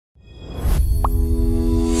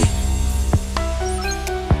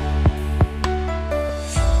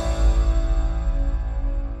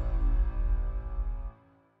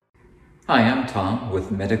Hi, I'm Tom with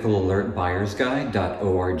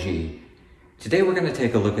MedicalAlertBuyersGuide.org. Today we're going to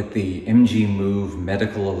take a look at the MG Move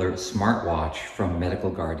Medical Alert Smartwatch from Medical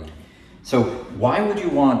Guardian. So why would you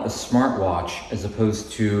want a smartwatch as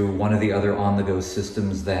opposed to one of the other on-the-go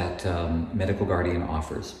systems that Medical Guardian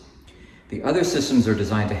offers? The other systems are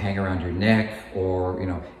designed to hang around your neck or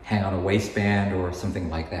hang on a waistband or something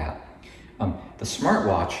like that. The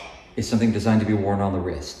smartwatch is something designed to be worn on the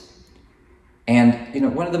wrist.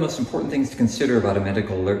 And one of the most important things to consider about a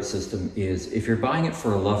medical alert system is if you're buying it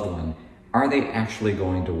for a loved one, are they actually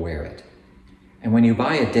going to wear it? And when you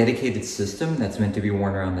buy a dedicated system that's meant to be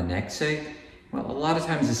worn around the neck, say, well, a lot of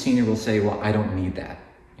times the senior will say, well, I don't need that.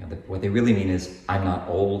 What they really mean is, I'm not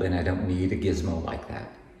old and I don't need a gizmo like that.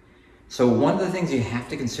 So one of the things you have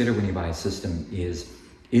to consider when you buy a system is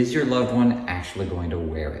your loved one actually going to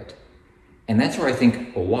wear it? And that's where I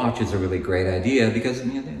think a watch is a really great idea because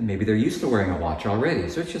maybe they're used to wearing a watch already.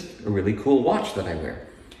 So it's just a really cool watch that I wear.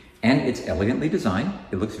 And it's elegantly designed.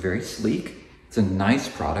 It looks very sleek. It's a nice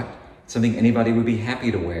product. It's something anybody would be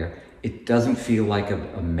happy to wear. It doesn't feel like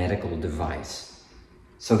a medical device.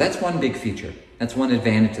 So that's one big feature. That's one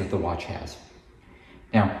advantage that the watch has.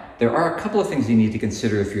 Now, there are a couple of things you need to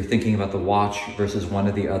consider if you're thinking about the watch versus one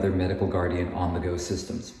of the other Medical Guardian on-the-go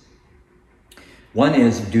systems. One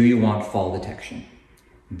is, do you want fall detection?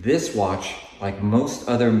 This watch, like most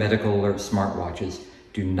other medical alert smartwatches,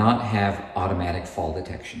 do not have automatic fall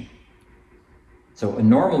detection. So a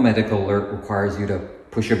normal medical alert requires you to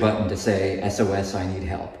push a button to say, SOS, I need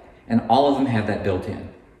help. And all of them have that built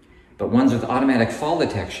in. But ones with automatic fall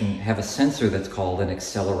detection have a sensor that's called an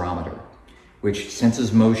accelerometer, which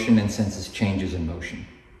senses motion and senses changes in motion.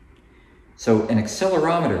 So an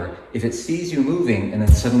accelerometer, if it sees you moving and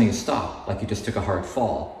then suddenly you stop, like you just took a hard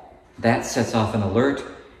fall, that sets off an alert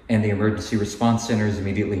and the emergency response center is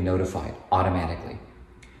immediately notified automatically.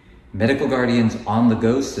 Medical Guardian's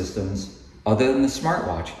on-the-go systems, other than the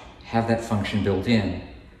smartwatch, have that function built in.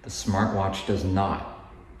 The smartwatch does not.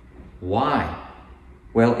 Why?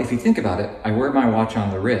 Well, if you think about it, I wear my watch on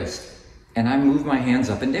the wrist and I move my hands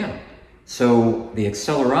up and down. So the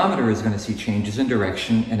accelerometer is going to see changes in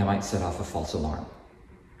direction and it might set off a false alarm.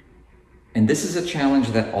 And this is a challenge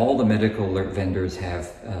that all the medical alert vendors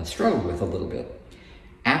have struggled with a little bit.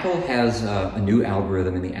 Apple has a new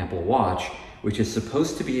algorithm in the Apple Watch which is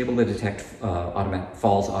supposed to be able to detect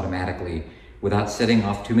falls automatically without setting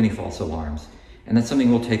off too many false alarms. And that's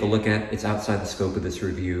something we'll take a look at. It's outside the scope of this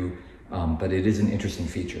review, but it is an interesting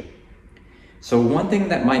feature. So one thing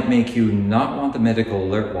that might make you not want the medical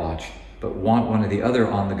alert watch but want one of the other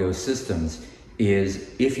on-the-go systems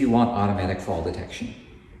is if you want automatic fall detection.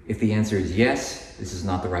 If the answer is yes, this is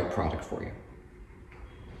not the right product for you.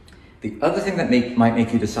 The other thing that might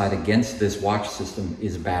make you decide against this watch system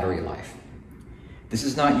is battery life. This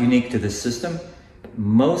is not unique to this system.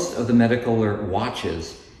 Most of the medical alert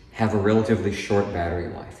watches have a relatively short battery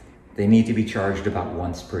life. They need to be charged about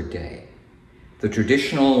once per day. The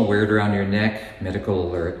traditional wear it around your neck medical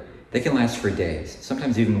alert, they can last for days,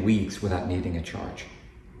 sometimes even weeks without needing a charge.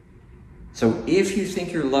 So if you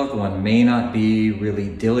think your loved one may not be really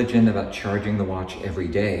diligent about charging the watch every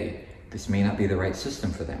day, this may not be the right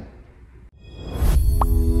system for them.